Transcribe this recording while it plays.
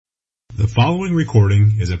The following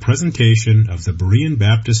recording is a presentation of the Berean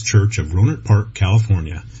Baptist Church of Rohnert Park,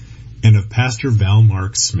 California, and of Pastor Val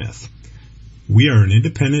Mark Smith. We are an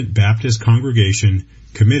independent Baptist congregation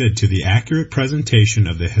committed to the accurate presentation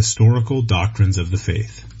of the historical doctrines of the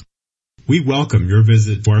faith. We welcome your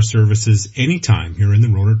visit to our services anytime here in the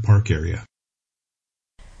Rohnert Park area.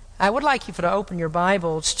 I would like you to open your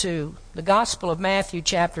Bibles to the Gospel of Matthew,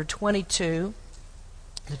 chapter 22,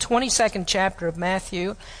 the 22nd chapter of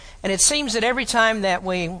Matthew. And it seems that every time that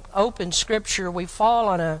we open Scripture, we fall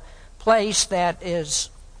on a place that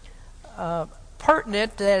is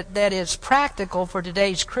pertinent, that is practical for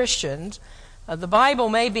today's Christians. The Bible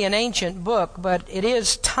may be an ancient book, but it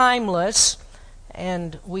is timeless,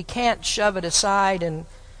 and we can't shove it aside and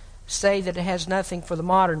say that it has nothing for the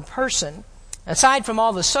modern person. Aside from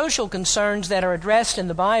all the social concerns that are addressed in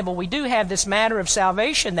the Bible, we do have this matter of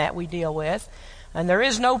salvation that we deal with. And there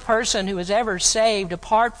is no person who is ever saved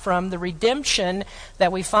apart from the redemption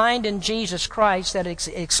that we find in Jesus Christ that is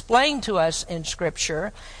explained to us in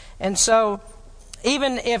Scripture. And so,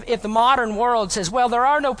 even if the modern world says, well, there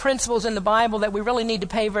are no principles in the Bible that we really need to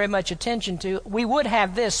pay very much attention to, we would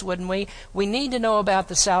have this, wouldn't we? We need to know about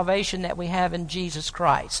the salvation that we have in Jesus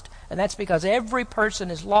Christ. And that's because every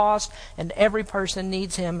person is lost and every person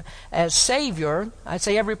needs Him as Savior. I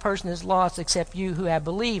say every person is lost except you who have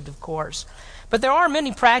believed, of course. But there are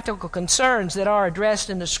many practical concerns that are addressed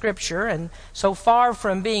in the Scripture, and so far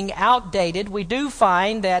from being outdated, we do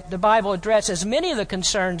find that the Bible addresses many of the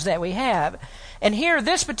concerns that we have. And here,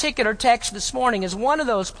 this particular text this morning is one of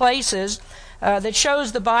those places that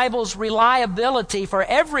shows the Bible's reliability for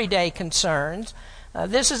everyday concerns.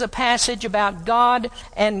 This is a passage about God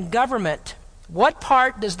and government. What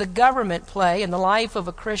part does the government play in the life of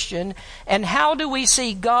a Christian, and how do we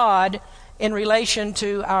see God in relation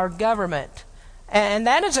to our government? And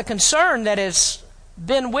that is a concern that has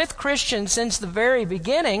been with Christians since the very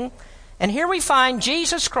beginning. And here we find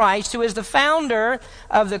Jesus Christ, who is the founder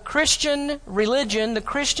of the Christian religion, the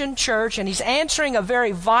Christian church, and He's answering a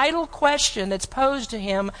very vital question that's posed to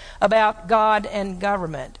Him about God and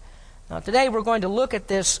government. Now, today we're going to look at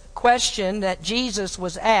this question that Jesus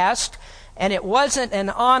was asked, and it wasn't an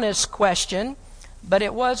honest question, but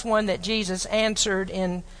it was one that Jesus answered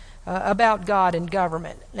about God and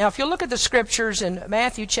government. Now, if you look at the Scriptures in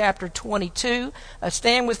Matthew chapter 22,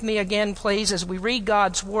 stand with me again, please, as we read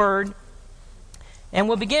God's Word. And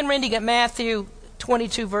we'll begin reading at Matthew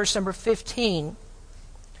 22, verse number 15.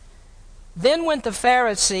 Then went the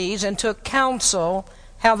Pharisees and took counsel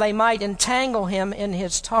how they might entangle Him in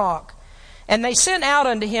His talk. And they sent out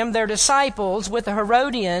unto Him their disciples with the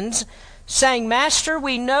Herodians, saying, Master,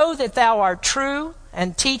 we know that Thou art true,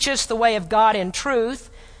 and teachest the way of God in truth.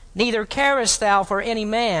 Neither carest Thou for any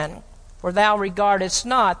man, for Thou regardest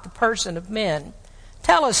not the person of men.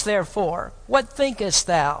 Tell us therefore, what thinkest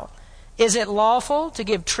Thou? Is it lawful to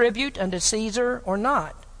give tribute unto Caesar or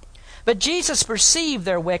not? But Jesus perceived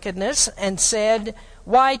their wickedness, and said,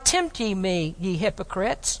 Why tempt ye me, ye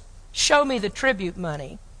hypocrites? Show me the tribute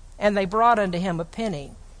money. And they brought unto Him a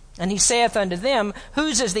penny. And He saith unto them,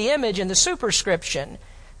 Whose is the image and the superscription?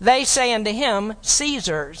 They say unto Him,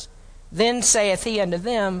 Caesar's. Then saith He unto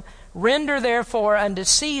them, Render therefore unto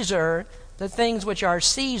Caesar the things which are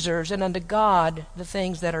Caesar's, and unto God the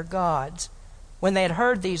things that are God's. When they had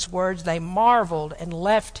heard these words, they marveled and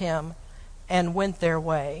left Him and went their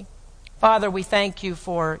way. Father, we thank You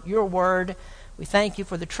for Your word. We thank You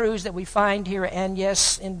for the truths that we find here, and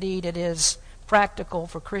yes, indeed, it is practical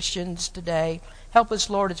for Christians today. Help us,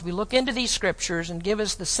 Lord, as we look into these Scriptures, and give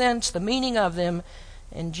us the sense, the meaning of them.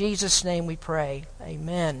 In Jesus' name we pray.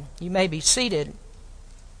 Amen. You may be seated.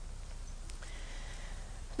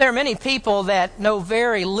 There are many people that know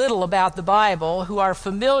very little about the Bible who are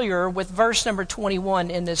familiar with verse number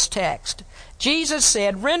 21 in this text. Jesus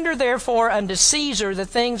said, Render therefore unto Caesar the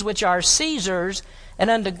things which are Caesar's, and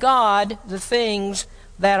unto God the things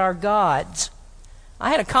that are God's. I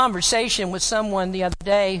had a conversation with someone the other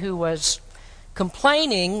day who was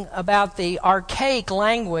complaining about the archaic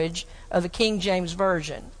language of the King James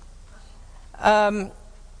Version.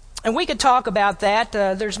 And we could talk about that.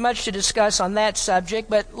 There's much to discuss on that subject.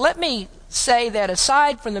 But let me say that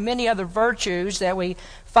aside from the many other virtues that we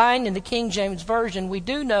find in the King James Version, we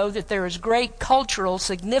do know that there is great cultural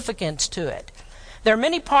significance to it. There are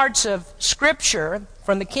many parts of Scripture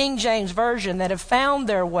from the King James Version that have found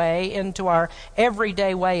their way into our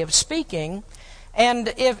everyday way of speaking.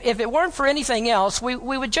 And if it weren't for anything else, we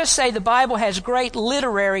would just say the Bible has great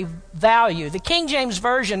literary value. The King James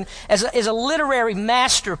Version is a literary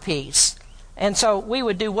masterpiece. And so we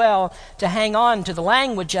would do well to hang on to the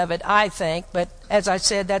language of it, I think. But as I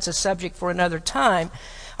said, that's a subject for another time.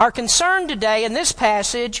 Our concern today in this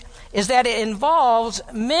passage is that it involves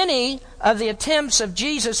many of the attempts of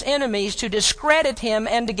Jesus' enemies to discredit him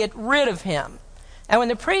and to get rid of him. Now, in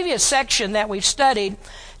the previous section that we've studied,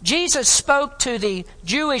 Jesus spoke to the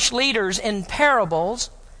Jewish leaders in parables.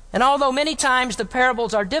 And although many times the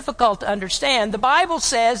parables are difficult to understand, the Bible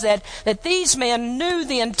says that these men knew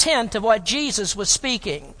the intent of what Jesus was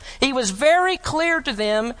speaking. He was very clear to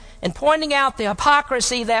them in pointing out the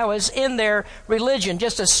hypocrisy that was in their religion,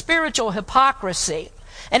 just a spiritual hypocrisy.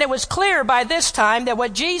 And it was clear by this time that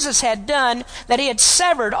what Jesus had done, that he had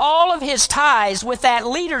severed all of his ties with that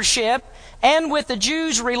leadership and with the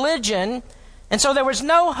Jews' religion. And so there was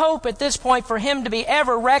no hope at this point for him to be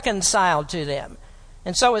ever reconciled to them.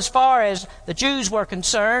 And so as far as the Jews were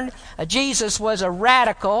concerned, Jesus was a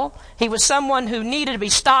radical. He was someone who needed to be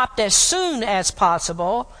stopped as soon as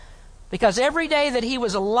possible, because every day that he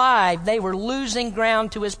was alive, they were losing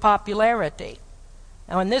ground to his popularity.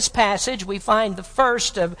 Now in this passage, we find the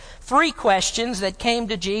first of three questions that came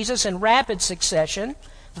to Jesus in rapid succession.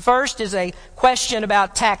 The first is a question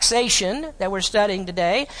about taxation that we're studying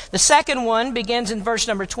today. The second one begins in verse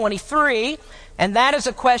number 23, and that is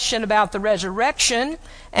a question about the resurrection.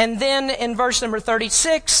 And then in verse number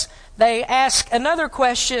 36, they ask another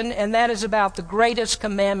question, and that is about the greatest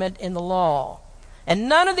commandment in the law. And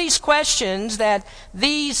none of these questions that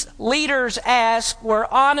these leaders asked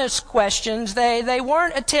were honest questions. They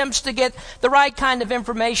weren't attempts to get the right kind of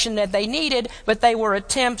information that they needed, but they were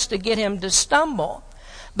attempts to get him to stumble.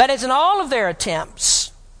 But as in all of their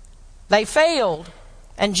attempts, they failed.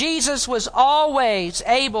 And Jesus was always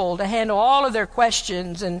able to handle all of their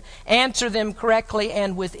questions and answer them correctly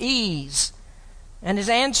and with ease. And his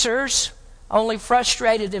answers only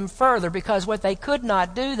frustrated them further, because what they could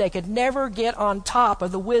not do, they could never get on top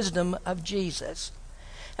of the wisdom of Jesus.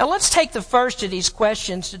 Now let's take the first of these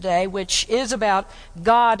questions today, which is about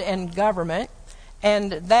God and government.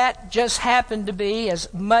 And that just happened to be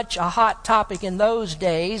as much a hot topic in those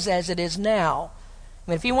days as it is now.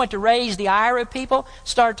 I mean, if you want to raise the ire of people,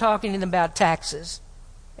 start talking to them about taxes.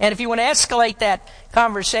 And if you want to escalate that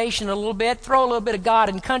conversation a little bit, throw a little bit of God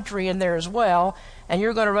and country in there as well, and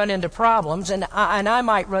you're going to run into problems. And I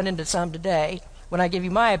might run into some today when I give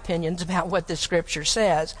you my opinions about what the Scripture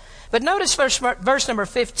says. But notice verse number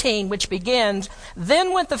 15, which begins,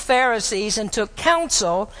 "Then went the Pharisees and took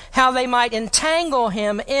counsel how they might entangle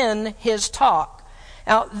him in his talk."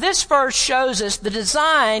 Now, this verse shows us the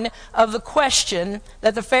design of the question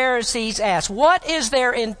that the Pharisees asked. What is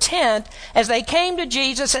their intent as they came to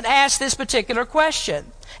Jesus and asked this particular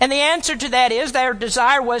question? And the answer to that is their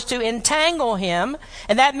desire was to entangle him,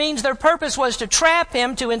 and that means their purpose was to trap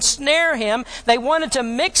him, to ensnare him. They wanted to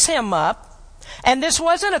mix him up. And this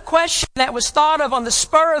wasn't a question that was thought of on the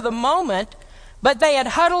spur of the moment, but they had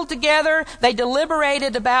huddled together, they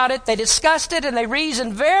deliberated about it, they discussed it, and they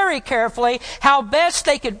reasoned very carefully how best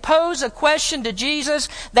they could pose a question to Jesus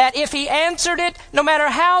that if he answered it, no matter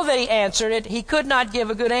how they answered it, he could not give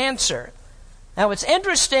a good answer. Now it's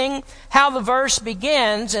interesting how the verse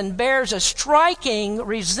begins and bears a striking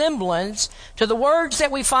resemblance to the words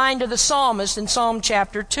that we find of the psalmist in Psalm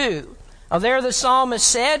chapter 2. Now there the psalmist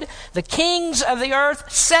said, "The kings of the earth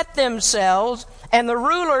set themselves, and the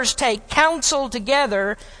rulers take counsel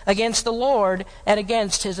together against the Lord and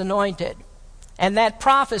against his anointed." And that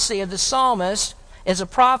prophecy of the psalmist is a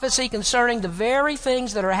prophecy concerning the very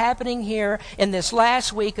things that are happening here in this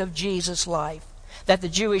last week of Jesus' life. That the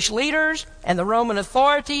Jewish leaders and the Roman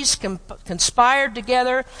authorities conspired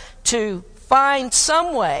together to find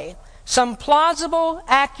some way, some plausible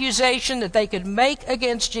accusation that they could make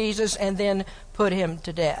against Jesus and then put him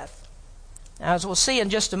to death. Now, as we'll see in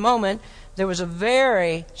just a moment, there was a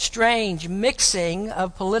very strange mixing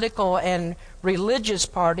of political and religious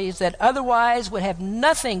parties that otherwise would have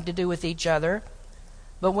nothing to do with each other.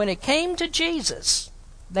 But when it came to Jesus,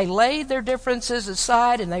 they laid their differences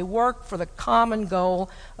aside and they worked for the common goal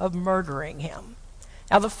of murdering him.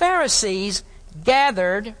 Now the Pharisees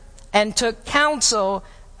gathered and took counsel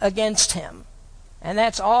against him. And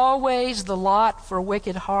that's always the lot for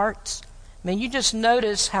wicked hearts. I mean, you just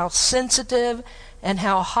notice how sensitive and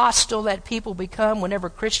how hostile that people become whenever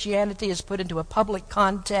Christianity is put into a public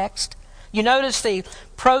context. You notice the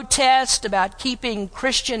protest about keeping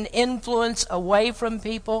Christian influence away from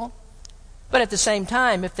people. But at the same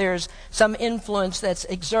time, if there's some influence that's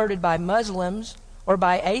exerted by Muslims or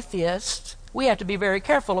by atheists, we have to be very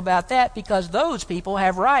careful about that, because those people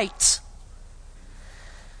have rights.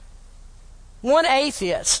 One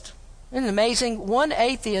atheist, isn't it amazing? One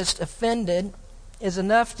atheist offended is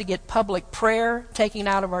enough to get public prayer taken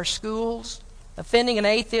out of our schools. Offending an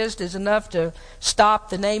atheist is enough to stop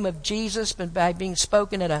the name of Jesus by being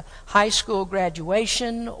spoken at a high school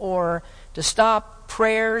graduation, or to stop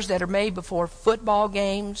prayers that are made before football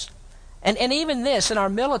games. And even this, in our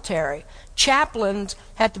military, chaplains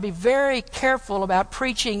have to be very careful about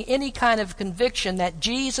preaching any kind of conviction that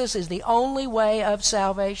Jesus is the only way of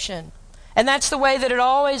salvation. And that's the way that it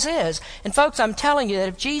always is. And folks, I'm telling you that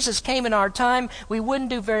if Jesus came in our time, we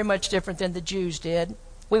wouldn't do very much different than the Jews did.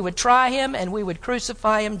 We would try him and we would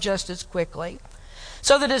crucify him just as quickly.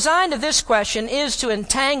 So the design of this question is to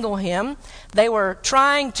entangle him. They were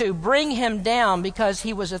trying to bring him down because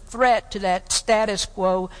he was a threat to that status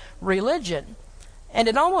quo religion. And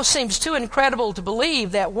it almost seems too incredible to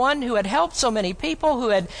believe that one who had helped so many people, who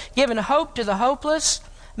had given hope to the hopeless,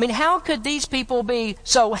 how could these people be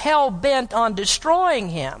so hell-bent on destroying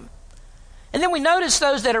him? And then we notice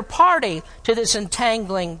those that are party to this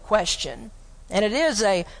entangling question. And it is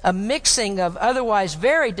a mixing of otherwise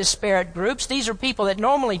very disparate groups. These are people that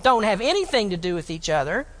normally don't have anything to do with each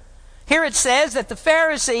other. Here it says that the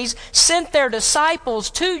Pharisees sent their disciples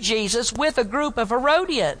to Jesus with a group of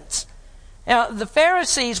Herodians. Now, the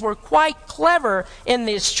Pharisees were quite clever in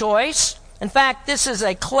this choice. In fact, this is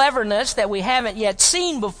a cleverness that we haven't yet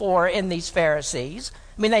seen before in these Pharisees.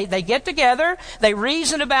 They get together, they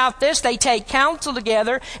reason about this, they take counsel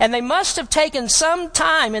together, and they must have taken some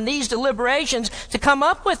time in these deliberations to come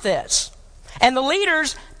up with this. And the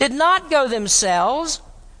leaders did not go themselves,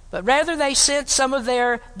 but rather they sent some of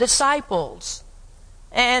their disciples.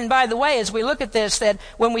 And by the way, as we look at this, that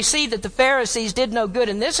when we see that the Pharisees did no good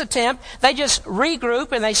in this attempt, they just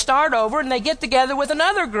regroup and they start over and they get together with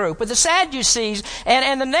another group, with the Sadducees.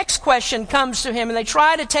 And the next question comes to him and they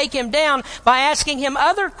try to take him down by asking him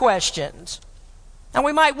other questions. Now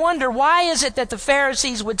we might wonder, why is it that the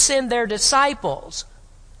Pharisees would send their disciples?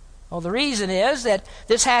 Well, the reason is that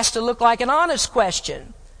this has to look like an honest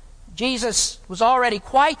question. Jesus was already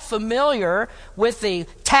quite familiar with the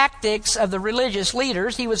tactics of the religious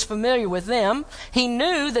leaders. He was familiar with them. He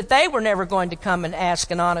knew that they were never going to come and ask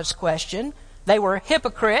an honest question. They were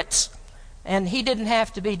hypocrites, and he didn't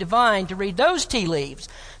have to be divine to read those tea leaves.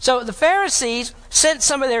 So the Pharisees sent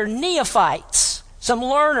some of their neophytes, some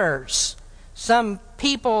learners, some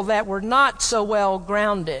people that were not so well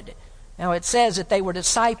grounded. Now it says that they were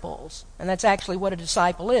disciples, and that's actually what a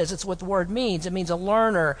disciple is. It's what the word means. It means a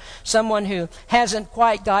learner, someone who hasn't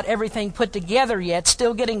quite got everything put together yet,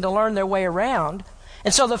 still getting to learn their way around.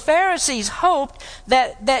 And so the Pharisees hoped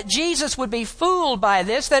that Jesus would be fooled by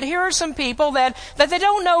this, that here are some people that they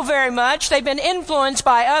don't know very much. They've been influenced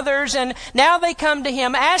by others, and now they come to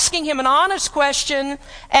him asking him an honest question,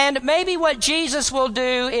 and maybe what Jesus will do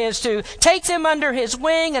is to take them under his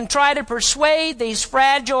wing and try to persuade these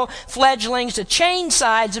fragile fledglings to change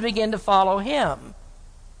sides and begin to follow him.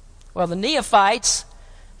 Well, the neophytes,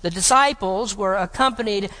 the disciples, were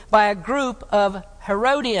accompanied by a group of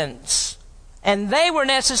Herodians. And they were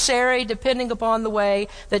necessary depending upon the way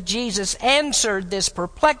that Jesus answered this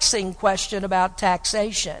perplexing question about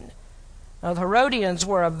taxation. Now, the Herodians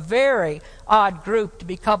were a very odd group to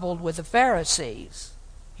be coupled with the Pharisees.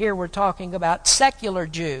 Here we're talking about secular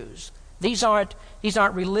Jews. These aren't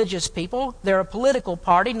religious people. They're a political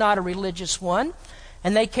party, not a religious one.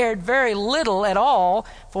 And they cared very little at all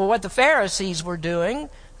for what the Pharisees were doing.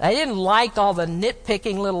 They didn't like all the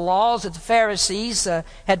nitpicking little laws that the Pharisees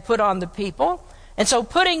had put on the people. And so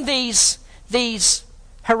putting these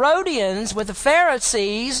Herodians with the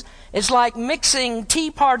Pharisees is like mixing Tea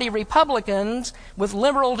Party Republicans with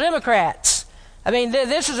liberal Democrats.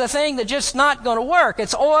 This is a thing that's just not going to work.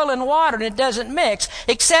 It's oil and water and it doesn't mix,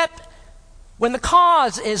 except when the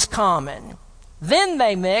cause is common. Then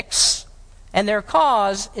they mix, and their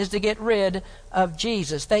cause is to get rid of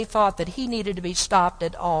Jesus. They thought that he needed to be stopped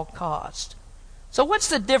at all cost. So what's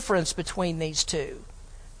the difference between these two?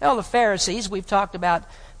 Well, the Pharisees we've talked about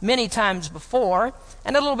many times before,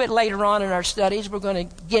 and a little bit later on in our studies we're going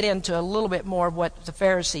to get into a little bit more of what the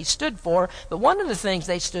Pharisees stood for. But one of the things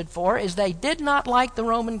they stood for is they did not like the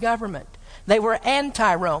Roman government. They were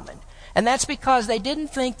anti-Roman. And that's because they didn't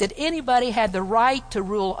think that anybody had the right to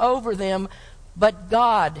rule over them but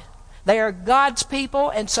God. They are God's people,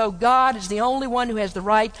 and so God is the only one who has the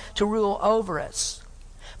right to rule over us.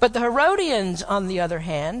 But the Herodians, on the other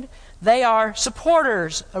hand, they are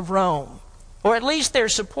supporters of Rome. Or at least they're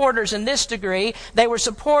supporters in this degree. They were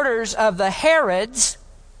supporters of the Herods,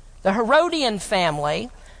 the Herodian family,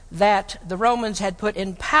 that the Romans had put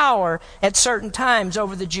in power at certain times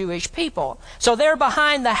over the Jewish people. So they're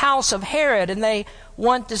behind the house of Herod, and they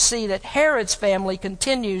want to see that Herod's family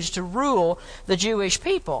continues to rule the Jewish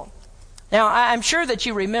people. Now, I'm sure that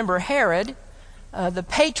you remember Herod. the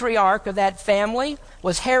patriarch of that family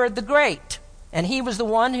was Herod the Great. And he was the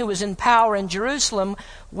one who was in power in Jerusalem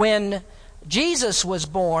when Jesus was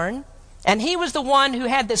born. And he was the one who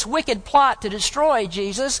had this wicked plot to destroy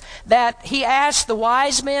Jesus, that he asked the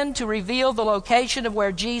wise men to reveal the location of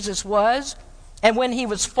where Jesus was. And when he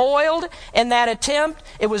was foiled in that attempt,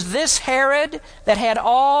 it was this Herod that had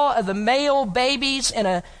all of the male babies in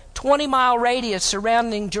a 20-mile radius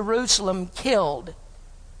surrounding Jerusalem killed.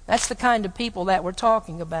 That's the kind of people that we're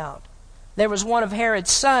talking about. There was one of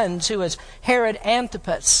Herod's sons who was Herod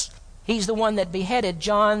Antipas. He's the one that beheaded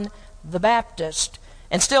John the Baptist.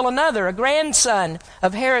 And still another, a grandson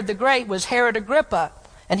of Herod the Great, was Herod Agrippa.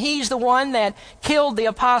 And he's the one that killed the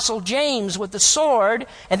apostle James with the sword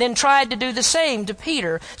and then tried to do the same to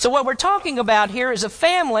Peter. So what we're talking about here is a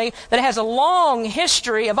family that has a long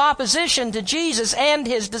history of opposition to Jesus and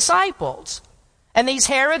his disciples. And these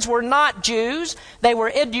Herods were not Jews. They were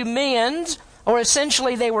Idumeans, or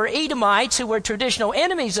essentially they were Edomites who were traditional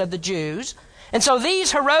enemies of the Jews. And so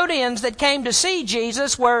these Herodians that came to see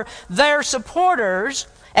Jesus were their supporters.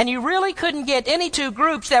 And you really couldn't get any two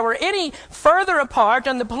groups that were any further apart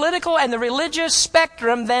on the political and the religious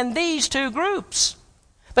spectrum than these two groups.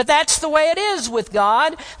 But that's the way it is with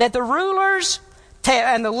God, that the rulers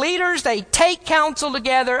and the leaders, they take counsel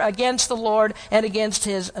together against the Lord and against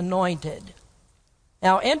his anointed.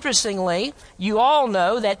 Now, interestingly, you all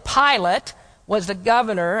know that Pilate was the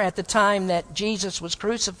governor at the time that Jesus was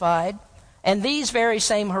crucified. And these very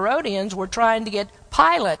same Herodians were trying to get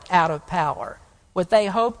Pilate out of power. What they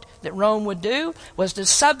hoped that Rome would do was to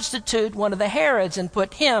substitute one of the Herods and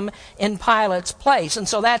put him in Pilate's place. And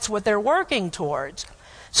so that's what they're working towards.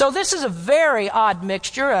 So this is a very odd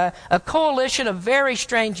mixture, a coalition of very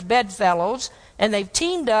strange bedfellows, and they've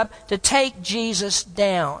teamed up to take Jesus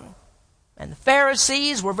down. And the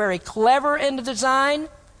Pharisees were very clever in the design.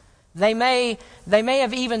 They may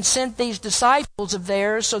have even sent these disciples of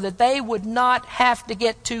theirs so that they would not have to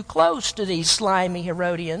get too close to these slimy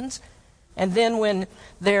Herodians. And then when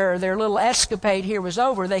their little escapade here was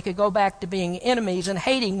over, they could go back to being enemies and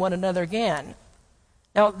hating one another again.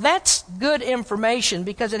 Now, that's good information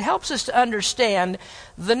because it helps us to understand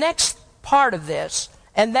the next part of this,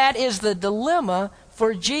 and that is the dilemma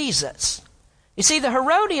for Jesus. You see, the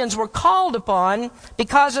Herodians were called upon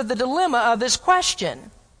because of the dilemma of this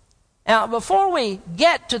question. Now, before we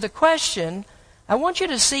get to the question, I want you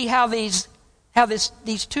to see how these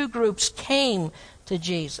two groups came to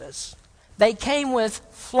Jesus. They came with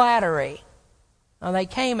flattery. Now, they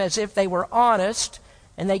came as if they were honest,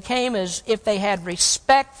 and they came as if they had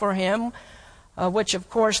respect for him, which, of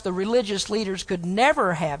course, the religious leaders could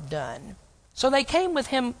never have done. So they came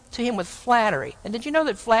to him with flattery. And did you know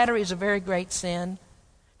that flattery is a very great sin?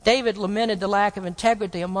 David lamented the lack of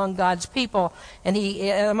integrity among God's people and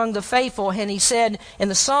among the faithful, and he said in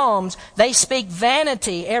the Psalms, "They speak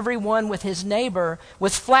vanity, every one with his neighbor.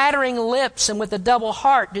 With flattering lips and with a double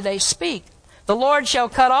heart do they speak. The Lord shall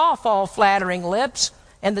cut off all flattering lips,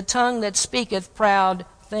 and the tongue that speaketh proud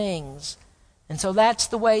things." And so that's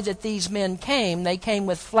the way that these men came. They came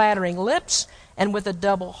with flattering lips and with a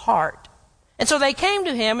double heart. And so they came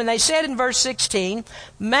to him, and they said in verse 16,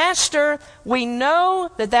 "Master, we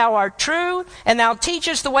know that thou art true, and thou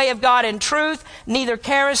teachest the way of God in truth. Neither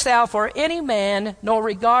carest thou for any man, nor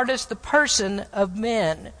regardest the person of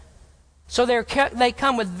men." So they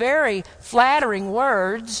come with very flattering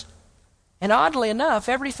words. And oddly enough,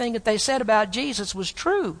 everything that they said about Jesus was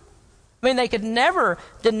true. I mean, they could never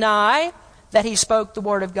deny that he spoke the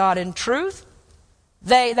word of God in truth.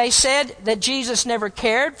 They said that Jesus never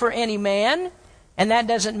cared for any man, and that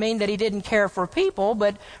doesn't mean that he didn't care for people,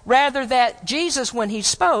 but rather that Jesus, when he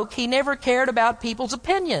spoke, he never cared about people's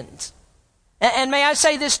opinions. And may I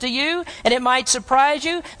say this to you, and it might surprise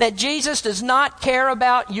you, that Jesus does not care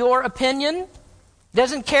about your opinion,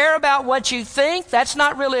 doesn't care about what you think. That's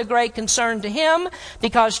not really a great concern to him,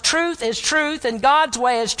 because truth is truth, and God's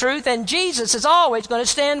way is truth, and Jesus is always going to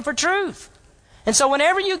stand for truth. And so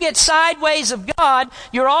whenever you get sideways of God,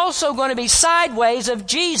 you're also going to be sideways of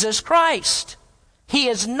Jesus Christ. He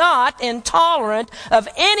is not intolerant of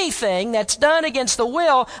anything that's done against the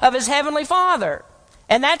will of his heavenly Father.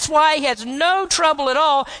 And that's why he has no trouble at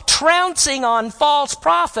all trouncing on false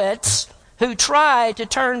prophets who try to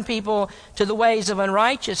turn people to the ways of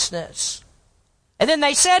unrighteousness. And then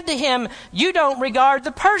they said to him, "You don't regard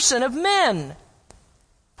the person of men."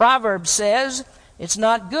 Proverbs says, it's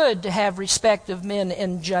not good to have respect of men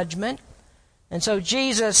in judgment. And so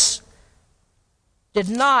Jesus did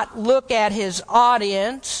not look at his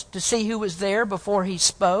audience to see who was there before he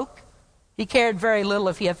spoke. He cared very little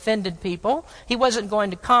if he offended people. He wasn't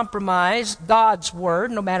going to compromise God's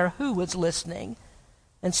word, no matter who was listening.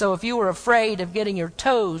 And so if you were afraid of getting your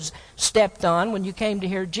toes stepped on when you came to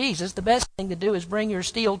hear Jesus, the best thing to do is bring your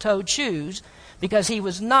steel-toed shoes, because he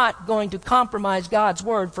was not going to compromise God's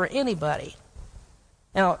word for anybody.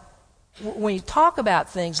 Now, when you talk about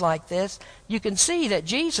things like this, you can see that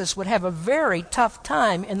Jesus would have a very tough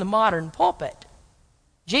time in the modern pulpit.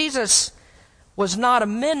 Jesus was not a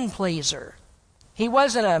men-pleaser. He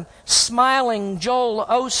wasn't a smiling Joel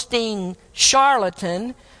Osteen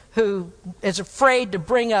charlatan who is afraid to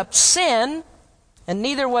bring up sin, and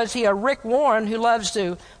neither was he a Rick Warren who loves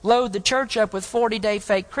to load the church up with 40-day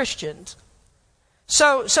fake Christians.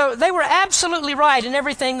 So they were absolutely right in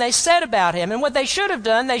everything they said about him. And what they should have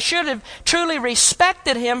done, they should have truly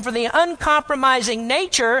respected him for the uncompromising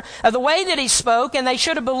nature of the way that he spoke, and they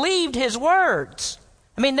should have believed his words.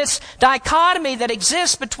 I mean, this dichotomy that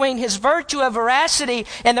exists between his virtue of veracity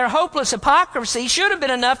and their hopeless hypocrisy should have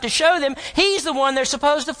been enough to show them he's the one they're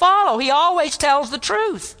supposed to follow. He always tells the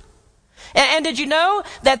truth. And did you know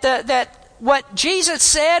that what Jesus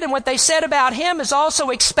said and what they said about him is also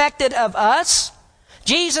expected of us?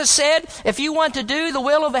 Jesus said, if you want to do the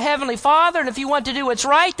will of the Heavenly Father, and if you want to do what's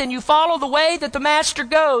right, then you follow the way that the Master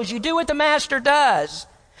goes. You do what the Master does.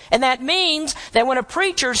 And that means that when a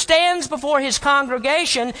preacher stands before his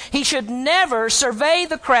congregation, he should never survey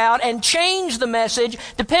the crowd and change the message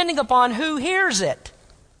depending upon who hears it.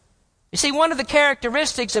 You see, one of the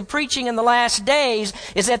characteristics of preaching in the last days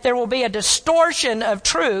is that there will be a distortion of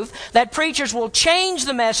truth, that preachers will change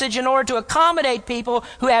the message in order to accommodate people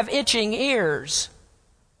who have itching ears.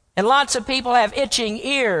 And lots of people have itching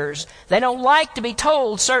ears. They don't like to be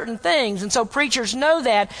told certain things. And so preachers know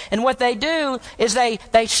that. And what they do is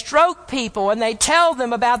they stroke people and they tell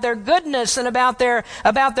them about their goodness and about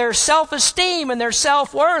their self-esteem and their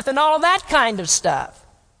self-worth and all of that kind of stuff.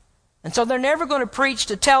 And so they're never going to preach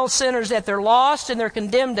to tell sinners that they're lost and they're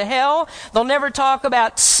condemned to hell. They'll never talk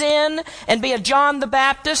about sin and be a John the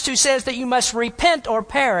Baptist who says that you must repent or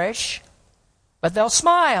perish. But they'll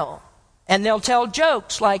smile. And they'll tell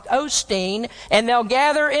jokes like Osteen, and they'll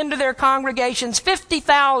gather into their congregations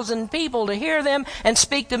 50,000 people to hear them and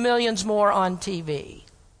speak to millions more on TV.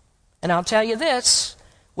 And I'll tell you this,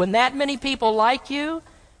 when that many people like you,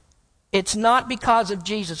 it's not because of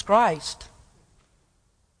Jesus Christ.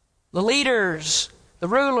 The leaders, the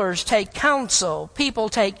rulers take counsel, people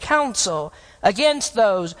take counsel against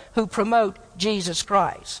those who promote Jesus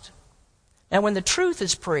Christ. Now when the truth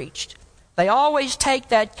is preached, they always take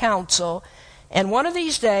that counsel, and one of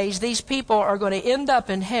these days, these people are going to end up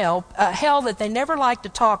in hell, hell that they never like to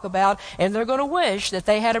talk about, and they're going to wish that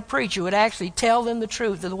they had a preacher who would actually tell them the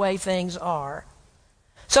truth of the way things are.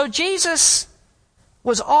 So Jesus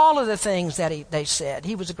was all of the things that they said.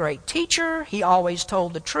 He was a great teacher. He always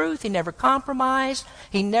told the truth. He never compromised.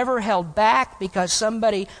 He never held back because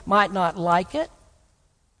somebody might not like it.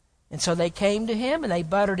 And so they came to him and they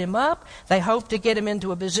buttered him up. They hoped to get him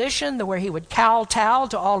into a position where he would kowtow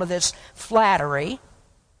to all of this flattery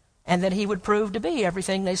and that he would prove to be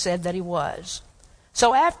everything they said that he was.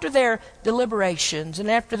 So after their deliberations and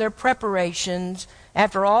after their preparations,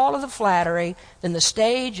 after all of the flattery, then the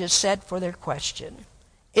stage is set for their question.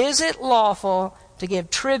 Is it lawful to give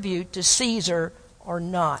tribute to Caesar or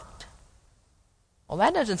not? Well,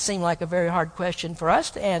 that doesn't seem like a very hard question for us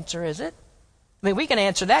to answer, is it? I mean, we can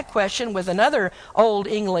answer that question with another old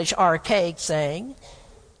English archaic saying,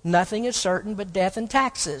 nothing is certain but death and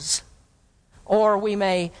taxes. Or we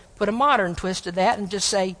may put a modern twist to that and just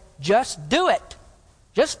say, just do it.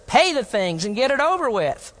 Just pay the things and get it over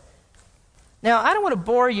with. Now, I don't want to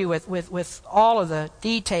bore you with all of the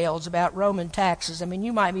details about Roman taxes. I mean,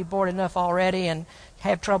 you might be bored enough already and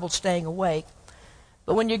have trouble staying awake.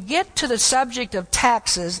 But when you get to the subject of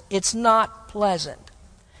taxes, it's not pleasant.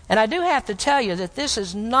 And I do have to tell you that this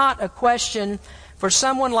is not a question for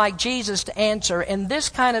someone like Jesus to answer in this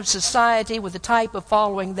kind of society with the type of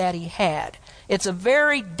following that he had. It's a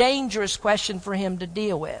very dangerous question for him to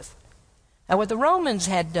deal with. Now, what the Romans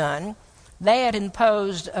had done, they had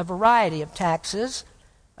imposed a variety of taxes.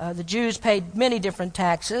 The Jews paid many different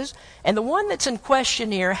taxes. And the one that's in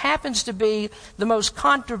question here happens to be the most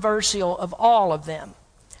controversial of all of them.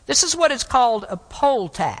 This is what is called a poll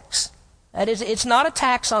tax. That is, it's not a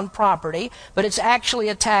tax on property, but it's actually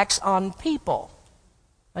a tax on people.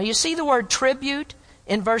 Now, you see the word tribute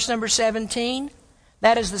in verse number 17?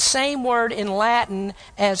 That is the same word in Latin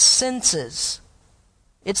as census.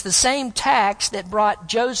 It's the same tax that brought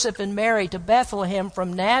Joseph and Mary to Bethlehem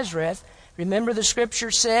from Nazareth. Remember, the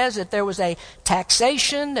scripture says that there was a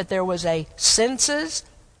taxation, that there was a census.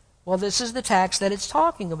 Well, this is the tax that it's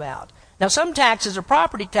talking about. Now, some taxes are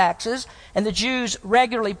property taxes, and the Jews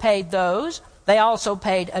regularly paid those. They also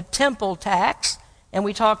paid a temple tax, And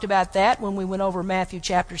we talked about that when we went over Matthew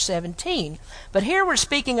chapter 17. But here we're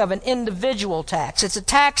speaking of an individual tax. It's a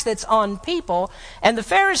tax that's on people. And the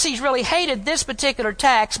Pharisees really hated this particular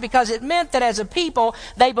tax because it meant that as a people,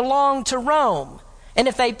 they belonged to Rome. And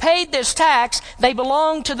if they paid this tax, they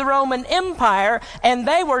belonged to the Roman Empire, and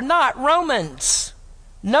they were not Romans.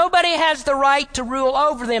 Nobody has the right to rule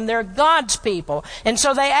over them. They're God's people. And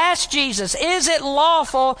so they asked Jesus, is it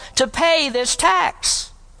lawful to pay this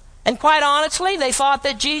tax? And quite honestly, they thought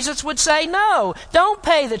that Jesus would say, no, don't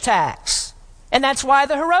pay the tax. And that's why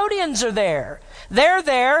the Herodians are there. They're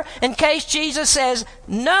there in case Jesus says,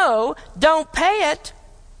 no, don't pay it.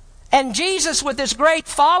 And Jesus, with this great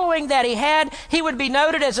following that he had, he would be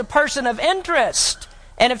noted as a person of interest.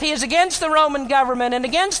 And if he is against the Roman government and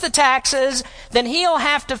against the taxes, then he'll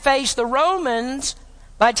have to face the Romans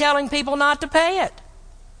by telling people not to pay it.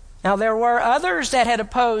 Now, there were others that had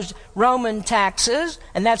opposed Roman taxes,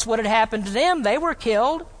 and that's what had happened to them. They were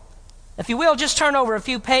killed. If you will, just turn over a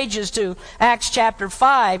few pages to Acts chapter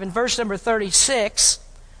 5 and verse number 36.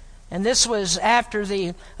 And this was after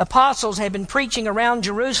the apostles had been preaching around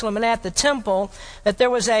Jerusalem and at the temple, that there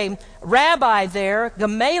was a rabbi there,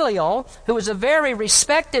 Gamaliel, who was a very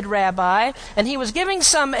respected rabbi, and he was giving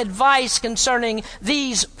some advice concerning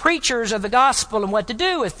these preachers of the gospel and what to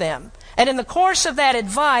do with them. And in the course of that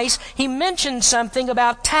advice, he mentioned something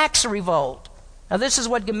about tax revolt. Now, this is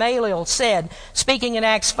what Gamaliel said, speaking in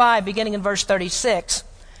Acts 5, beginning in verse 36.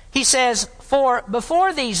 He says, "For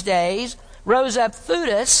before these days rose up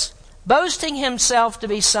Theudas, boasting himself to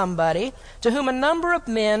be somebody, to whom a number of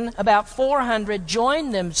men, about 400,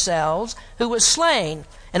 joined themselves, who was slain,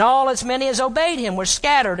 and all as many as obeyed him were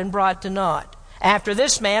scattered and brought to naught. After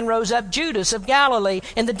this man rose up Judas of Galilee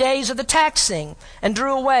in the days of the taxing, and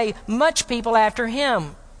drew away much people after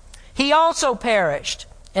him. He also perished,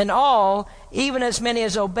 and all, even as many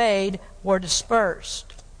as obeyed, were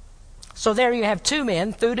dispersed." So there you have two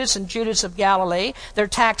men, Theudas and Judas of Galilee. They're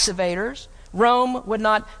tax evaders. Rome would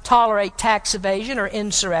not tolerate tax evasion or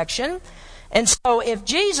insurrection. And so if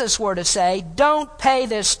Jesus were to say, don't pay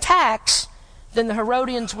this tax, then the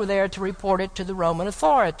Herodians were there to report it to the Roman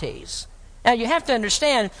authorities. Now, you have to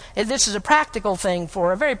understand that this is a practical thing,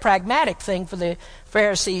 a very pragmatic thing for the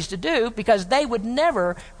Pharisees to do, because they would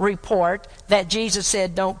never report that Jesus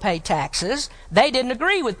said don't pay taxes. They didn't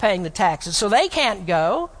agree with paying the taxes, so they can't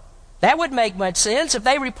go. That would make much sense. If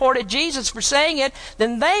they reported Jesus for saying it,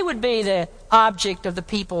 then they would be the object of the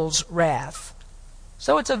people's wrath.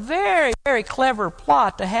 So it's a very, very clever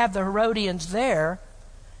plot to have the Herodians there.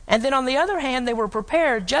 And then on the other hand, they were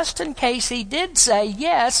prepared just in case he did say,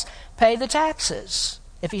 yes, pay the taxes.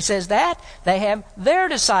 If he says that, they have their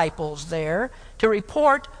disciples there to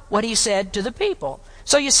report what he said to the people.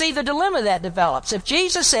 So you see the dilemma that develops. If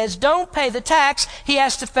Jesus says, don't pay the tax, he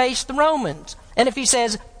has to face the Romans. And if he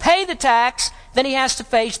says, pay the tax, then he has to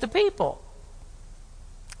face the people.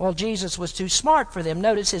 Well, Jesus was too smart for them.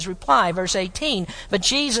 Notice his reply, verse 18. "But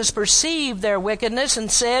Jesus perceived their wickedness and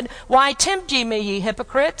said, Why tempt ye me, ye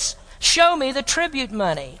hypocrites? Show me the tribute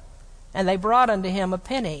money. And they brought unto him a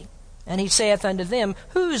penny. And he saith unto them,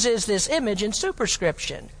 Whose is this image and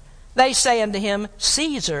superscription? They say unto him,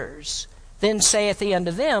 Caesar's. Then saith he unto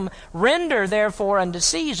them, Render therefore unto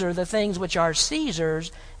Caesar the things which are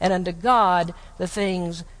Caesar's, and unto God the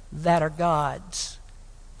things that are God's."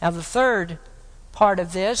 Now the third part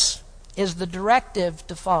of this is the directive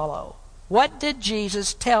to follow. What did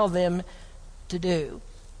Jesus tell them to do?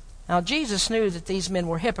 Now Jesus knew that these men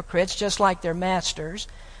were hypocrites, just like their masters.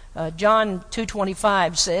 John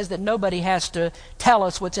 2:25 says that nobody has to tell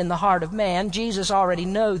us what's in the heart of man. Jesus already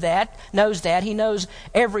knows that. He knows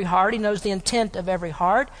every heart. He knows the intent of every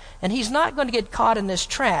heart. And he's not going to get caught in this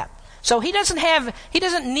trap. So he doesn't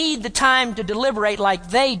need the time to deliberate like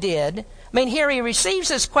they did. I mean, here he receives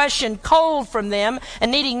this question cold from them,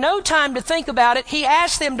 and needing no time to think about it, he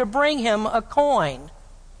asks them to bring him a coin.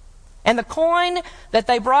 And the coin that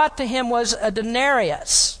they brought to him was a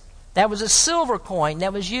denarius. That was a silver coin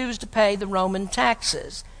that was used to pay the Roman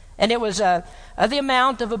taxes. And it was the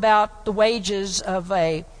amount of about the wages of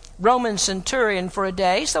a Roman centurion for a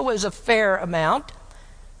day, so it was a fair amount.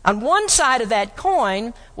 On one side of that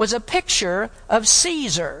coin was a picture of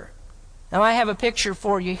Caesar. Now, I have a picture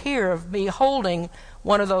for you here of me holding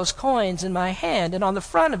one of those coins in my hand, and on the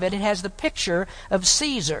front of it, it has the picture of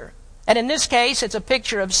Caesar. And in this case, it's a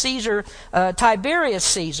picture of Caesar, Tiberius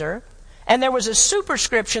Caesar, and there was a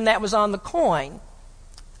superscription that was on the coin.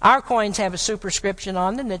 Our coins have a superscription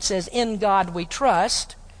on them that says, "In God we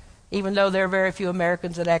trust," even though there are very few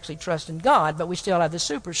Americans that actually trust in God, but we still have the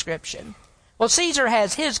superscription. Well, Caesar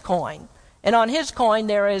has his coin, And on his coin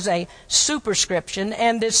there is a superscription,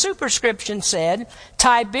 and this superscription said,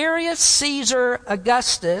 Tiberius Caesar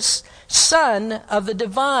Augustus, son of the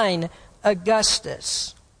divine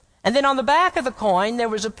Augustus. And then on the back of the coin there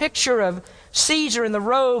was a picture of Caesar in the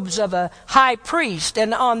robes of a high priest,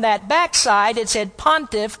 and on that backside it said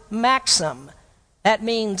Pontiff Maxim. That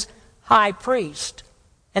means high priest.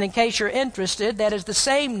 And in case you're interested, that is the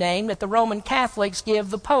same name that the Roman Catholics give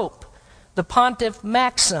the Pope, the Pontiff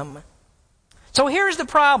Maxim. So here's the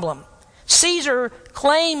problem. Caesar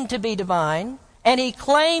claimed to be divine, and he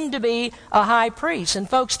claimed to be a high priest. And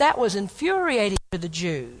folks, that was infuriating to the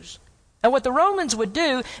Jews. And what the Romans would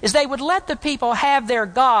do is they would let the people have their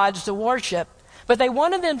gods to worship, but they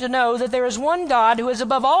wanted them to know that there is one God who is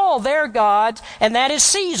above all their gods, and that is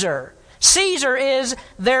Caesar. Caesar is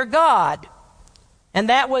their God. And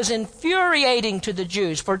that was infuriating to the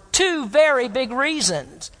Jews for two very big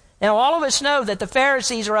reasons. Now, all of us know that the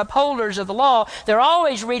Pharisees are upholders of the law. They're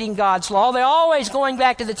always reading God's law. They're always going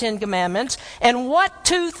back to the Ten Commandments. And what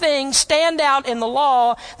two things stand out in the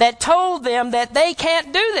law that told them that they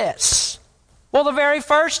can't do this? Well, the very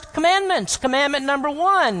first commandments. Commandment number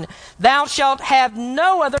 1, thou shalt have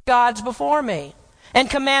no other gods before me. And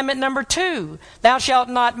commandment number 2, thou shalt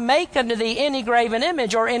not make unto thee any graven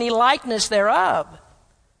image or any likeness thereof.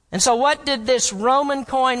 And so what did this Roman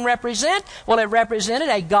coin represent? Well, it represented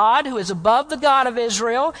a God who is above the God of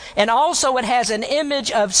Israel, and also it has an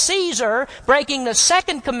image of Caesar breaking the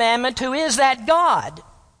second commandment, who is that God.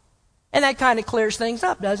 And that kind of clears things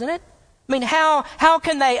up, doesn't it? I mean, how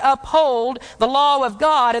can they uphold the law of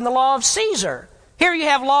God and the law of Caesar? Here you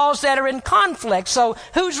have laws that are in conflict, so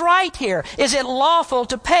who's right here? Is it lawful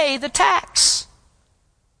to pay the tax?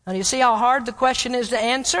 Now, do you see how hard the question is to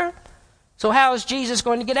answer? So how is Jesus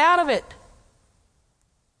going to get out of it?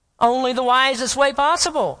 Only the wisest way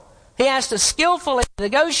possible. He has to skillfully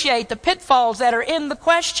negotiate the pitfalls that are in the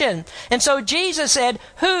question. And so Jesus said,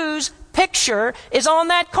 whose picture is on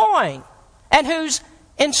that coin? And whose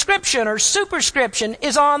inscription or superscription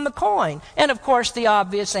is on the coin? And of course the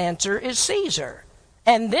obvious answer is Caesar.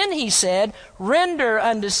 And then he said, render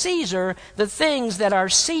unto Caesar the things that are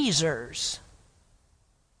Caesar's.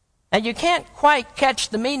 And you can't quite catch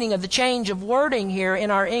the meaning of the change of wording here in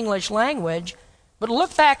our English language, but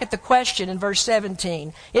look back at the question in verse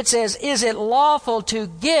 17. It says, is it lawful to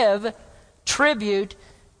give tribute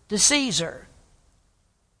to Caesar?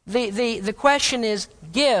 The question is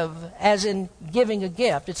give, as in giving a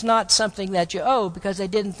gift. It's not something that you owe, because they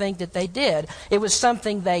didn't think that they did. It was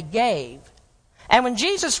something they gave. And when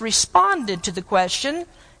Jesus responded to the question,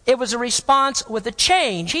 it was a response with a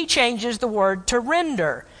change. He changes the word to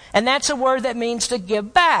render. And that's a word that means to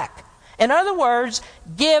give back. In other words,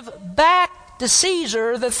 give back to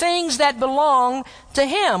Caesar the things that belong to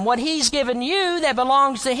him. What he's given you that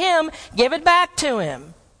belongs to him, give it back to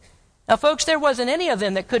him. Now, folks, there wasn't any of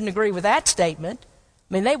them that couldn't agree with that statement.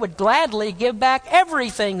 I mean, they would gladly give back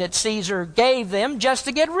everything that Caesar gave them just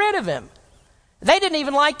to get rid of him. They didn't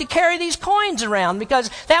even like to carry these coins around, because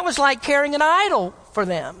that was like carrying an idol for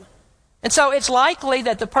them. And so it's likely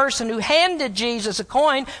that the person who handed Jesus a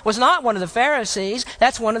coin was not one of the Pharisees.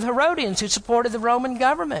 That's one of the Herodians who supported the Roman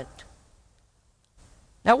government.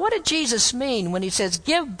 Now, what did Jesus mean when he says,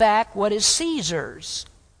 give back what is Caesar's?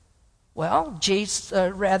 Well,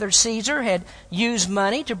 Caesar had used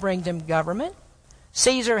money to bring them government.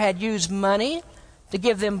 Caesar had used money to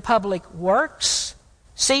give them public works.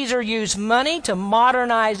 Caesar used money to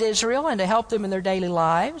modernize Israel and to help them in their daily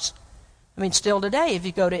lives. I mean, still today, if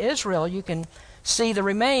you go to Israel, you can see the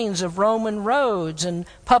remains of Roman roads and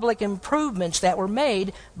public improvements that were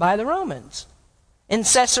made by the Romans. In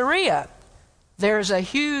Caesarea, there's a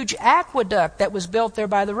huge aqueduct that was built there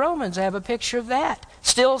by the Romans. I have a picture of that,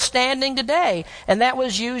 still standing today. And that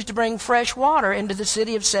was used to bring fresh water into the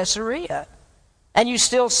city of Caesarea. And you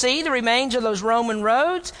still see the remains of those Roman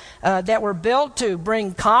roads that were built to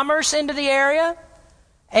bring commerce into the area.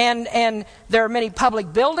 And there are many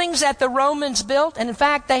public buildings that the Romans built. And in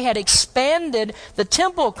fact, they had expanded the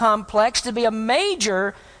temple complex to be a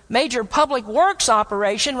major public works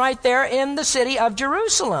operation right there in the city of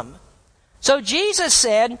Jerusalem. So Jesus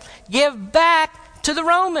said, give back to the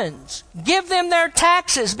Romans. Give them their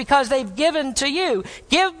taxes because they've given to you.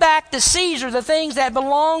 Give back to Caesar the things that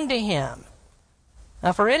belong to him.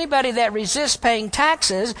 Now, for anybody that resists paying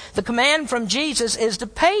taxes, the command from Jesus is to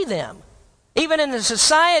pay them. Even in a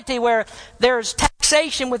society where there's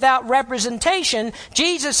taxation without representation,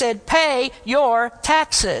 Jesus said, pay your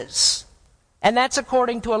taxes. And that's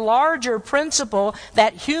according to a larger principle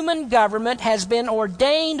that human government has been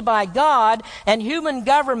ordained by God, and human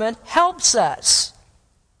government helps us.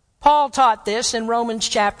 Paul taught this in Romans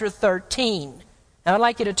chapter 13. Now, I'd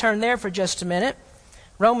like you to turn there for just a minute.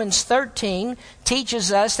 Romans 13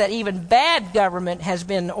 teaches us that even bad government has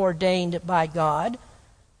been ordained by God.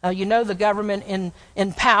 You know the government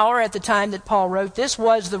in power at the time that Paul wrote this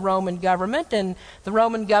was the Roman government, and the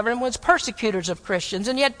Roman government was persecutors of Christians,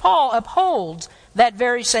 and yet Paul upholds that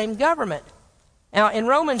very same government. Now, in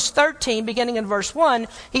Romans 13, beginning in verse 1,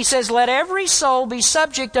 he says, "Let every soul be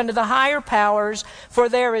subject unto the higher powers, for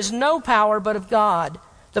there is no power but of God.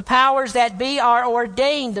 The powers that be are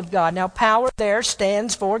ordained of God." Now, power there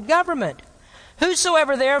stands for government.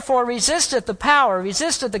 "Whosoever therefore resisteth the power,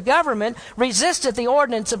 resisteth the government, resisteth the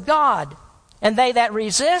ordinance of God. And they that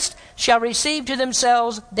resist shall receive to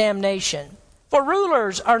themselves damnation. For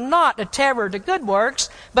rulers are not a terror to good works,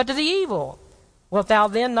 but to the evil. Wilt thou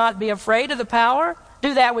then not be afraid of the power?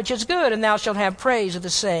 Do that which is good, and thou shalt have praise of the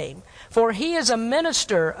same. For he is a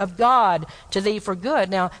minister of God to thee for good."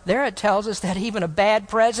 Now, there it tells us that even a bad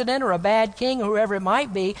president or a bad king, or whoever it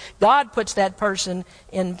might be, God puts that person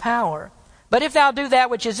in power. "But if thou do that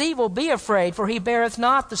which is evil, be afraid, for he beareth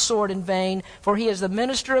not the sword in vain, for he is the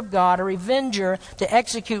minister of God, a revenger, to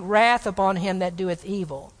execute wrath upon him that doeth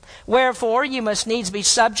evil. Wherefore you must needs be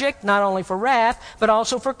subject, not only for wrath, but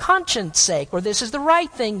also for conscience sake." Or this is the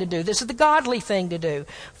right thing to do. This is the godly thing to do.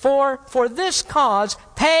 For this cause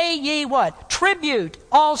pay ye what? Tribute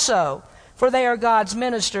also. For they are God's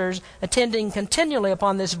ministers, attending continually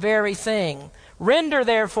upon this very thing. "Render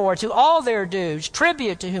therefore to all their dues,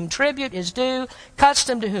 tribute to whom tribute is due,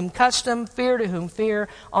 custom to whom custom, fear to whom fear,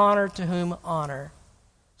 honor to whom honor."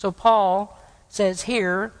 So Paul says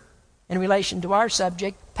here, in relation to our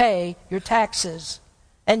subject, pay your taxes.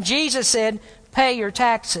 And Jesus said, pay your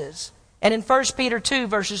taxes. And in 1 Peter 2,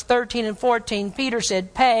 verses 13 and 14, Peter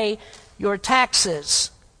said, pay your taxes.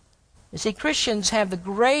 You see, Christians have the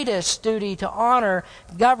greatest duty to honor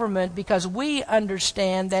government because we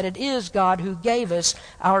understand that it is God who gave us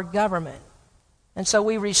our government. And so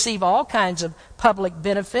we receive all kinds of public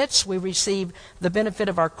benefits. We receive the benefit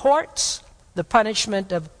of our courts, the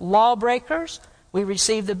punishment of lawbreakers. We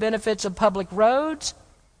receive the benefits of public roads.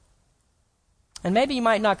 And maybe you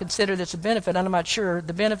might not consider this a benefit. I'm not sure.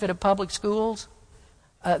 The benefit of public schools,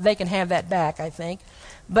 they can have that back, I think.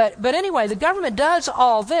 But anyway, the government does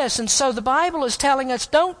all this. And so the Bible is telling us,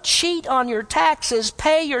 don't cheat on your taxes.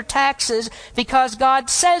 Pay your taxes because God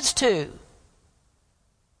says to.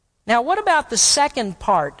 Now, what about the second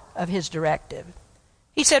part of his directive?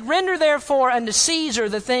 He said, "Render therefore unto Caesar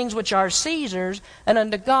the things which are Caesar's, and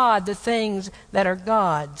unto God the things that are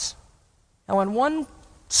God's." Now, on one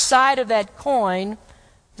side of that coin,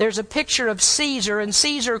 there's a picture of Caesar, and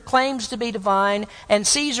Caesar claims to be divine, and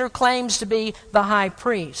Caesar claims to be the high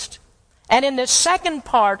priest. And in the second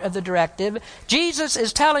part of the directive, Jesus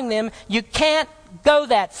is telling them, you can't go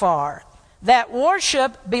that far. That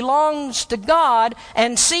worship belongs to God,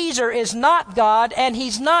 and Caesar is not God, and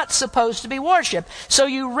he's not supposed to be worshipped. So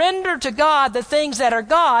you render to God the things that are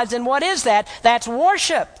God's, and what is that? That's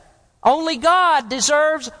worship. Only God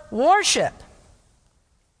deserves worship.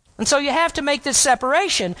 And so you have to make this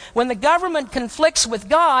separation. When the government conflicts with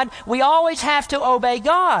God, we always have to obey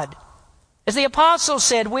God. As the apostles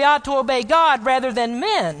said, we ought to obey God rather than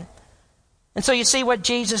men. And so you see what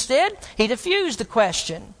Jesus did? He diffused the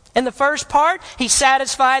question. In the first part, he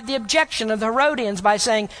satisfied the objection of the Herodians by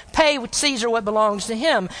saying, pay Caesar what belongs to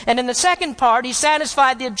him. And in the second part, he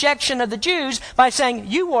satisfied the objection of the Jews by saying,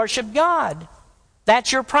 you worship God.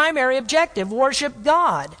 That's your primary objective, worship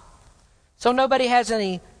God. So nobody has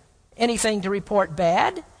anything to report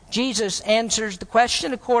bad. Jesus answers the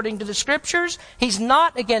question according to the Scriptures. He's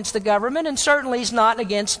not against the government, and certainly he's not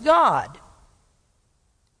against God.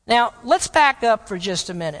 Now, let's back up for just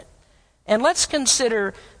a minute. And let's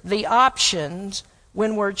consider the options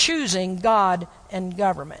when we're choosing God and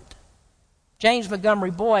government. James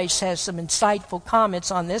Montgomery Boyce has some insightful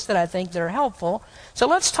comments on this that I think that are helpful. So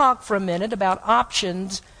let's talk for a minute about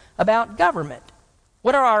options about government.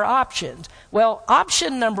 What are our options? Well,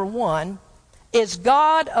 option number one is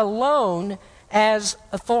God alone as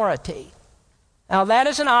authority. Now, that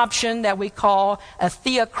is an option that we call a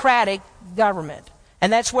theocratic government.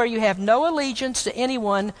 And that's where you have no allegiance to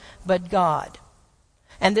anyone but God.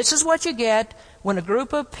 And this is what you get when a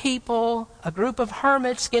group of people, a group of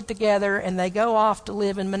hermits get together and they go off to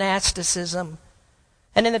live in monasticism.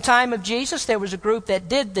 And in the time of Jesus, there was a group that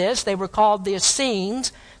did this. They were called the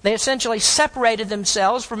Essenes. They essentially separated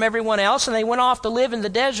themselves from everyone else, and they went off to live in the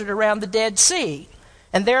desert around the Dead Sea.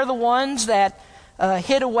 And they're the ones that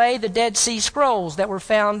hid away the Dead Sea Scrolls that were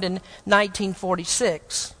found in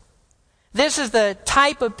 1946. This is the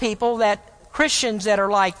type of people that Christians that are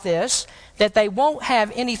like this. that they won't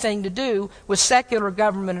have anything to do with secular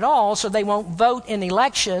government at all, so they won't vote in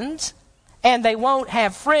elections, and they won't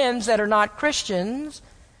have friends that are not Christians,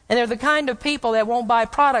 and they're the kind of people that won't buy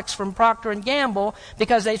products from Procter & Gamble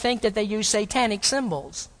because they think that they use satanic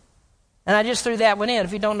symbols. And I just threw that one in.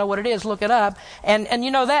 If you don't know what it is, look it up. And you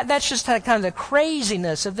know, that's just kind of the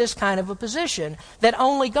craziness of this kind of a position, that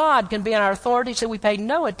only God can be in our authority, so we pay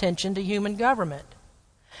no attention to human government.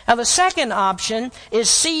 Now, the second option is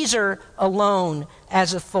Caesar alone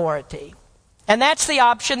as authority. And that's the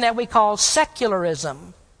option that we call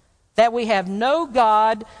secularism, that we have no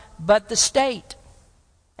God but the state.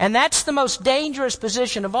 And that's the most dangerous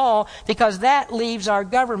position of all, because that leaves our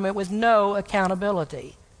government with no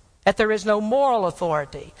accountability, that there is no moral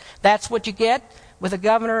authority. That's what you get with a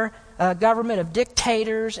government of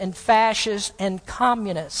dictators and fascists and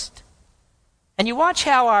communists. And you watch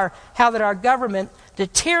how our government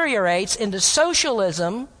deteriorates into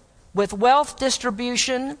socialism with wealth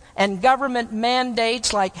distribution and government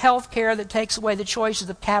mandates like health care that takes away the choices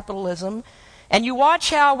of capitalism. And you watch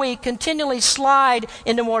how we continually slide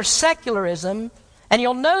into more secularism. And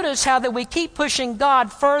you'll notice how that we keep pushing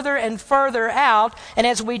God further and further out. And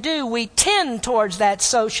as we do, we tend towards that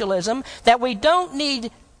socialism, that we don't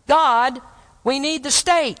need God, we need the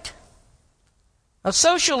state. Now,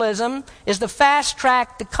 socialism is the fast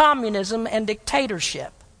track to communism and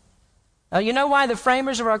dictatorship. Now, you know why the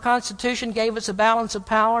framers of our Constitution gave us a balance of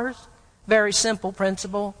powers? Very simple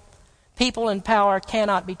principle. People in power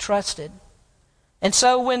cannot be trusted. And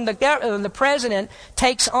so when the president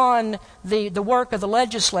takes on the work of the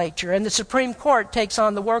legislature and the Supreme Court takes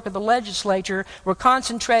on the work of the legislature, we're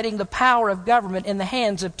concentrating the power of government in the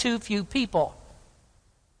hands of too few people.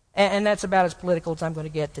 And that's about as political as I'm going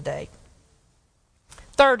to get today.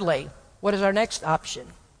 Thirdly, what is our next option?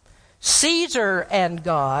 Caesar and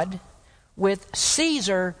God with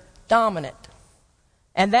Caesar dominant.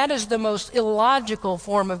 And that is the most illogical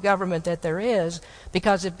form of government that there is,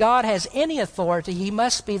 because if God has any authority, he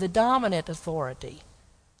must be the dominant authority.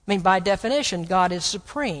 I mean, by definition, God is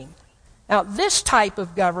supreme. Now, this type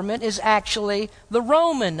of government is actually the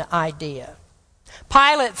Roman idea.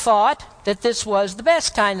 Pilate thought that this was the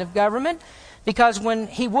best kind of government, because when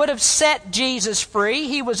he would have set Jesus free,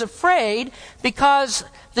 he was afraid, because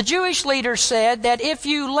the Jewish leaders said that if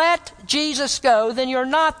you let Jesus go, then you're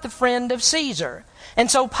not the friend of Caesar. And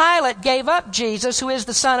so Pilate gave up Jesus, who is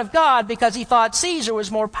the Son of God, because he thought Caesar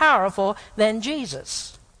was more powerful than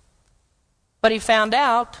Jesus. But he found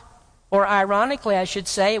out, or ironically I should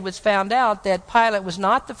say, it was found out that Pilate was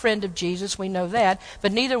not the friend of Jesus, we know that,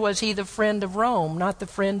 but neither was he the friend of Rome, not the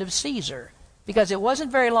friend of Caesar. Because it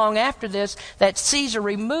wasn't very long after this that Caesar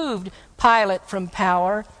removed Pilate from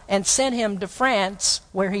power and sent him to France,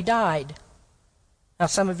 where he died. Now,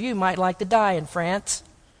 some of you might like to die in France.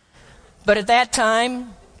 But at that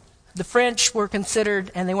time, the French were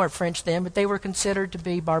considered, and they weren't French then, but they were considered to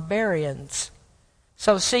be barbarians.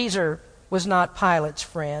 So Caesar was not Pilate's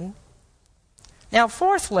friend. Now,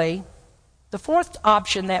 fourthly, the fourth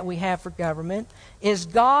option that we have for government is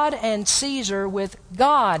God and Caesar with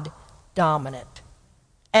God dominant.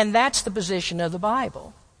 And that's the position of the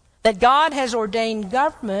Bible, that God has ordained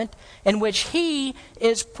government in which he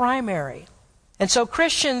is primary. And so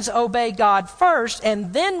Christians obey God first,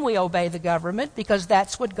 and then we obey the government, because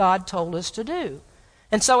that's what God told us to do.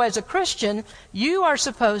 And so as a Christian, you are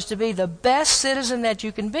supposed to be the best citizen that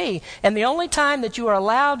you can be. And the only time that you are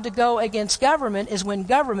allowed to go against government is when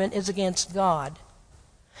government is against God.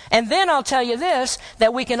 And then I'll tell you this,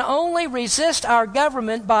 that we can only resist our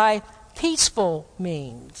government by peaceful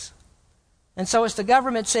means. And so as the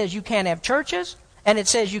government says you can't have churches, and it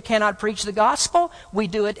says you cannot preach the gospel, we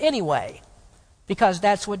do it anyway, because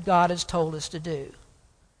that's what God has told us to do.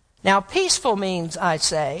 Now, peaceful means, I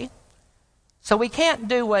say, so we can't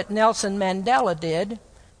do what Nelson Mandela did.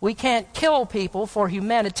 We can't kill people for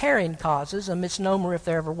humanitarian causes, a misnomer if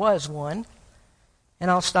there ever was one.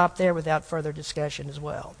 And I'll stop there without further discussion as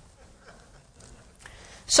well.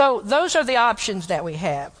 So those are the options that we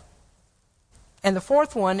have. And the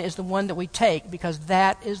fourth one is the one that we take, because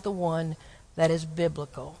that is the one that is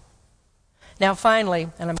biblical. Now finally,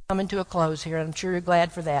 and I'm coming to a close here, and I'm sure you're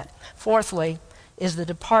glad for that. Fourthly is the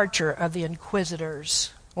departure of the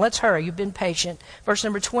inquisitors. Let's hurry, you've been patient. Verse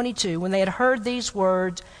number 22, when they had heard these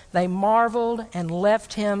words, they marveled and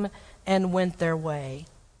left him and went their way.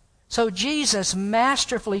 So Jesus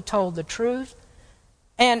masterfully told the truth,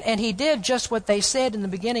 and he did just what they said in the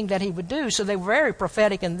beginning that he would do. So they were very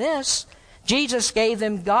prophetic in this. Jesus gave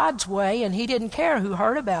them God's way, and he didn't care who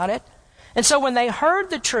heard about it. And so when they heard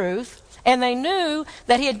the truth, and they knew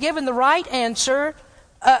that he had given the right answer,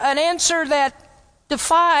 an answer that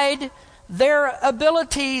defied their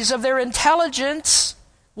abilities, of their intelligence,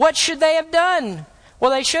 what should they have done? Well,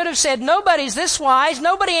 they should have said, nobody's this wise.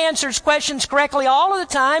 Nobody answers questions correctly all of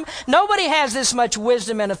the time. Nobody has this much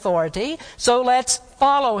wisdom and authority. So let's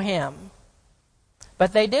follow him.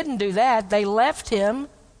 But they didn't do that. They left him.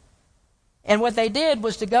 And what they did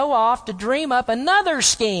was to go off to dream up another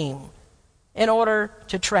scheme in order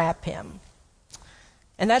to trap him.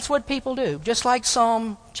 And that's what people do. Just like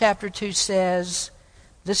Psalm chapter 2 says,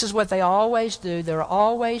 this is what they always do. They're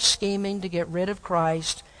always scheming to get rid of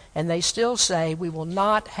Christ. And they still say, we will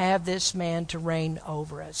not have this man to reign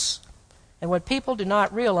over us. And what people do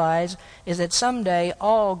not realize is that someday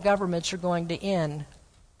all governments are going to end.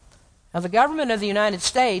 Now, the government of the United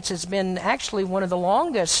States has been actually one of the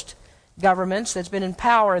longest governments that's been in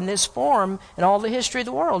power in this form in all the history of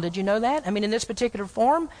the world. Did you know that? I mean, in this particular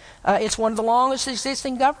form, it's one of the longest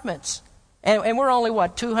existing governments. And we're only,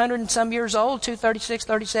 200 and some years old, 236,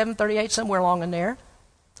 37, 38, somewhere along in there.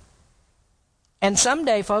 And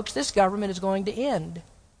someday, folks, this government is going to end.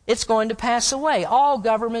 It's going to pass away. All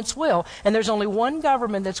governments will. And there's only one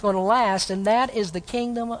government that's going to last, and that is the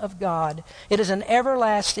kingdom of God. It is an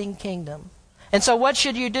everlasting kingdom. And so what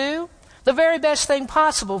should you do? The very best thing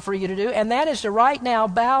possible for you to do, and that is to right now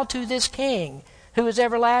bow to this King who is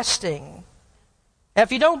everlasting. Now,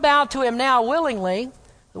 if you don't bow to him now willingly,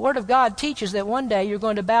 the Word of God teaches that one day you're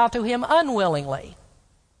going to bow to him unwillingly.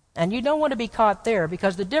 And you don't want to be caught there,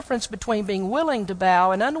 because the difference between being willing to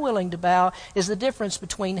bow and unwilling to bow is the difference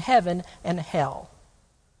between heaven and hell.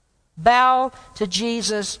 Bow to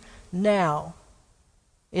Jesus now.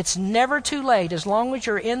 It's never too late, as long as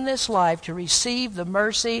you're in this life, to receive the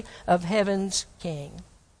mercy of heaven's King.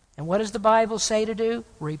 And what does the Bible say to do?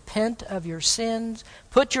 Repent of your sins.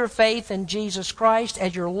 Put your faith in Jesus Christ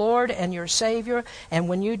as your Lord and your Savior. And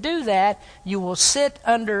when you do that, you will sit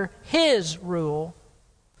under his rule.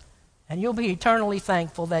 And you'll be eternally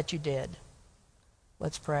thankful that you did.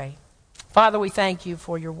 Let's pray. Father, we thank you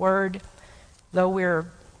for your word. Though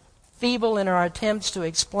we're feeble in our attempts to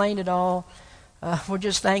explain it all, we're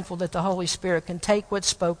just thankful that the Holy Spirit can take what's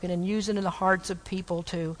spoken and use it in the hearts of people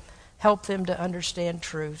to help them to understand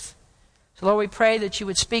truth. So, Lord, we pray that you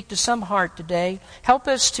would speak to some heart today. Help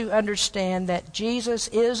us to understand that Jesus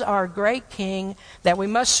is our great King, that we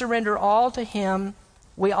must surrender all to him.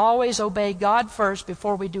 We always obey God first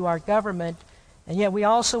before we do our government, and yet we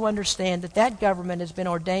also understand that that government has been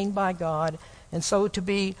ordained by God, and so to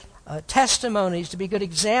be testimonies, to be good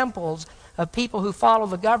examples of people who follow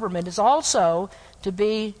the government is also to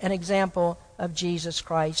be an example of Jesus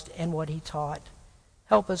Christ and what he taught.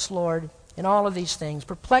 Help us, Lord, in all of these things,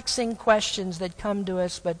 perplexing questions that come to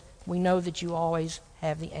us, but we know that you always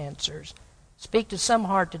have the answers. Speak to some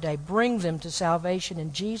heart today. Bring them to salvation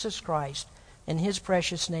in Jesus Christ. In his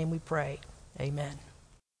precious name we pray. Amen.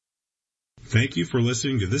 Thank you for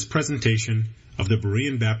listening to this presentation of the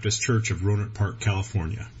Berean Baptist Church of Rohnert Park,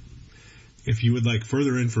 California. If you would like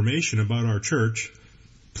further information about our church,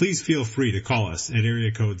 please feel free to call us at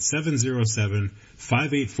area code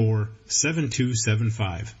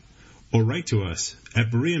 707-584-7275 or write to us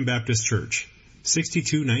at Berean Baptist Church,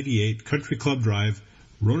 6298 Country Club Drive,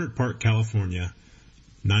 Rohnert Park, California,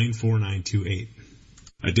 94928.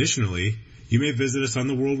 Additionally, you may visit us on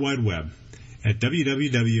the World Wide Web at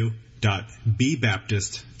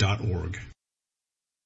www.bbaptist.org.